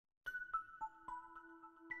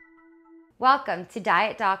Welcome to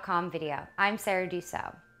Diet.com video. I'm Sarah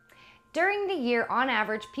Dussault. During the year, on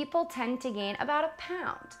average, people tend to gain about a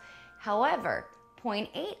pound. However,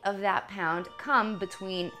 0.8 of that pound come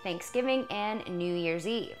between Thanksgiving and New Year's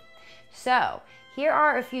Eve. So, here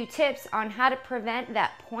are a few tips on how to prevent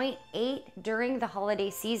that 0.8 during the holiday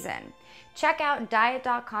season. Check out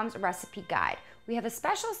Diet.com's recipe guide. We have a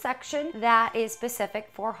special section that is specific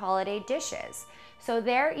for holiday dishes. So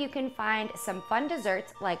there you can find some fun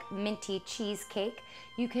desserts like minty cheesecake.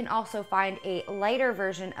 You can also find a lighter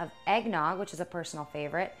version of eggnog, which is a personal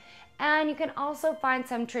favorite. And you can also find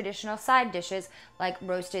some traditional side dishes like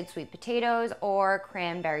roasted sweet potatoes or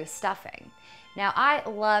cranberry stuffing. Now, I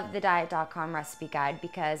love the Diet.com recipe guide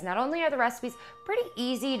because not only are the recipes pretty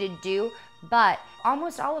easy to do, but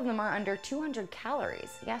almost all of them are under 200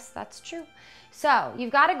 calories. Yes, that's true. So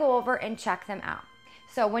you've got to go over and check them out.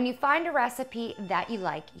 So when you find a recipe that you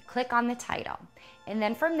like, you click on the title. And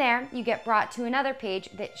then from there, you get brought to another page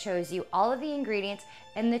that shows you all of the ingredients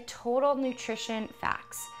and the total nutrition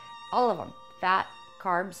facts. All of them, fat,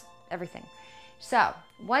 carbs, everything. So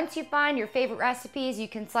once you find your favorite recipes, you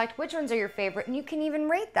can select which ones are your favorite and you can even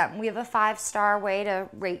rate them. We have a 5-star way to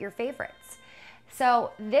rate your favorites.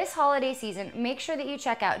 So this holiday season, make sure that you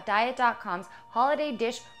check out Diet.com's Holiday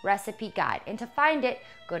Dish Recipe Guide. And to find it,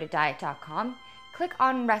 go to Diet.com, click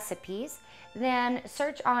on Recipes, then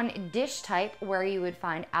search on Dish Type where you would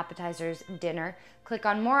find appetizers, dinner, click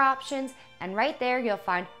on More Options, and right there you'll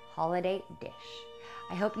find Holiday Dish.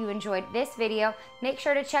 I hope you enjoyed this video. Make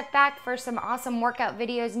sure to check back for some awesome workout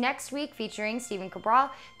videos next week featuring Stephen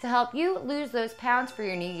Cabral to help you lose those pounds for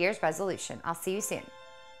your New Year's resolution. I'll see you soon.